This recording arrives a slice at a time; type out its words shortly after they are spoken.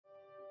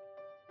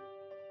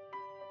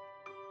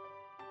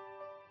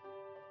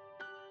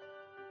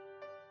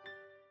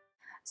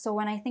So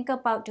when I think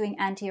about doing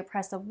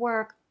anti-oppressive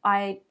work,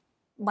 I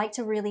like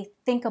to really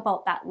think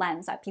about that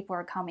lens that people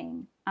are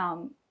coming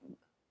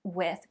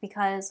with,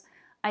 because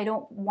I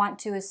don't want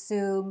to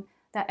assume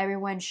that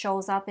everyone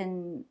shows up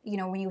and,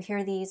 when you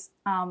hear these,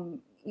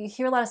 you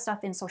hear a lot of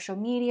stuff in social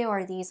media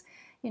or these,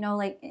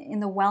 like in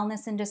the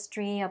wellness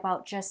industry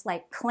about just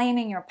like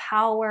claiming your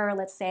power,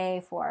 let's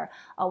say for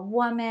a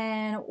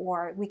woman,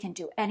 or we can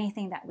do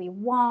anything that we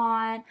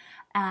want,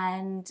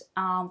 and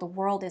the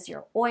world is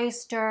your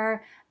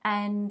oyster.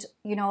 And,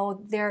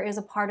 there is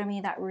a part of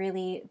me that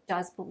really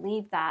does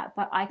believe that,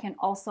 but I can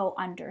also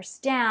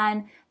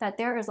understand that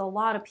there is a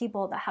lot of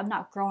people that have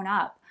not grown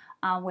up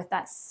with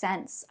that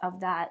sense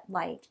of that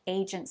like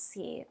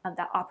agency, of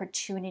that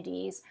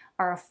opportunities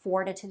are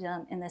afforded to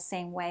them in the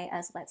same way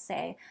as, let's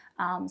say,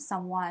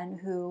 someone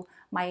who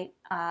might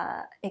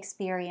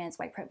experience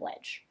white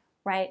privilege,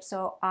 right?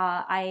 So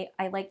I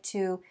like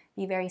to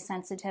be very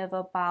sensitive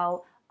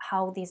about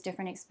how these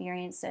different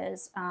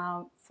experiences,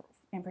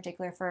 in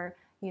particular for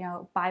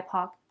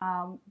BIPOC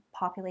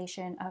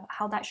population, of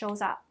how that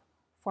shows up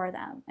for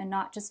them, and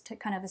not just to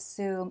kind of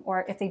assume,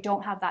 or if they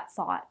don't have that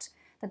thought,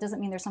 that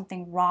doesn't mean there's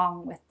something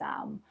wrong with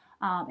them.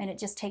 And it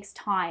just takes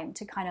time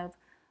to kind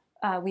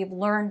of, we've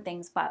learned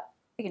things, but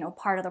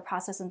part of the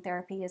process in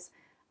therapy is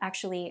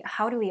actually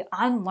how do we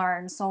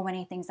unlearn so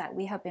many things that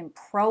we have been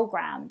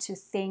programmed to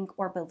think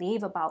or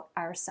believe about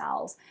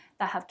ourselves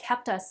that have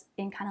kept us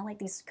in kind of like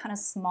these kind of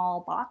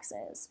small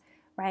boxes,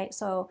 right?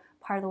 So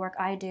part of the work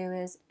I do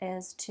is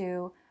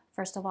to,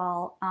 first of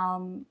all,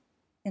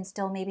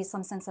 instill maybe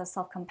some sense of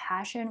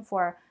self-compassion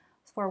for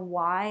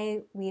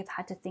why we've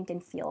had to think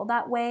and feel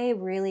that way.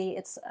 Really,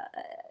 it's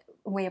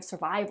a way of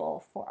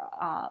survival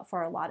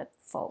for a lot of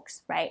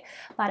folks, right?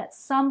 But at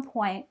some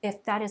point,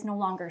 if that is no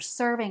longer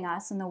serving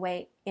us in the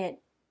way it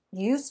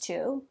used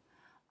to,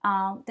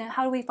 then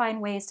how do we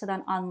find ways to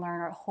then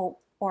unlearn or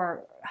hope,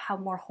 or have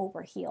more hope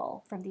or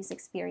heal from these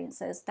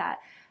experiences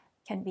that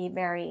can be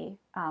very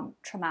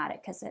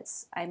traumatic?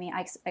 Because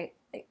I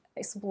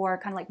explore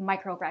kind of like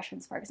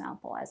microaggressions, for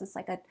example, as it's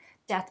like a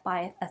death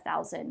by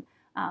 1,000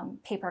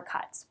 paper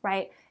cuts,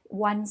 right?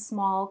 One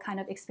small kind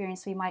of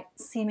experience, we might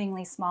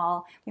seemingly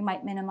small, we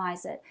might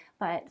minimize it,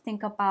 but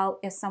think about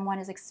if someone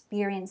is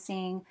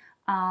experiencing,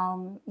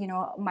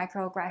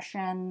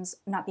 microaggressions,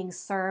 not being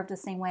served the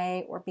same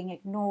way, or being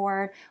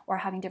ignored, or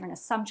having different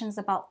assumptions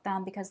about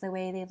them because of the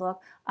way they look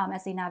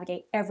as they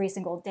navigate every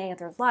single day of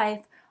their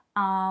life.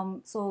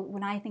 So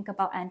when I think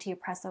about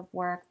anti-oppressive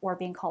work or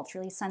being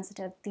culturally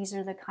sensitive, these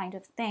are the kind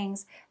of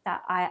things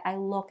that I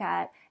look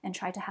at and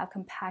try to have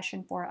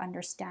compassion for,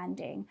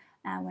 understanding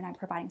when I'm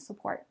providing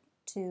support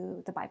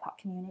to the BIPOC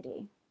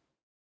community.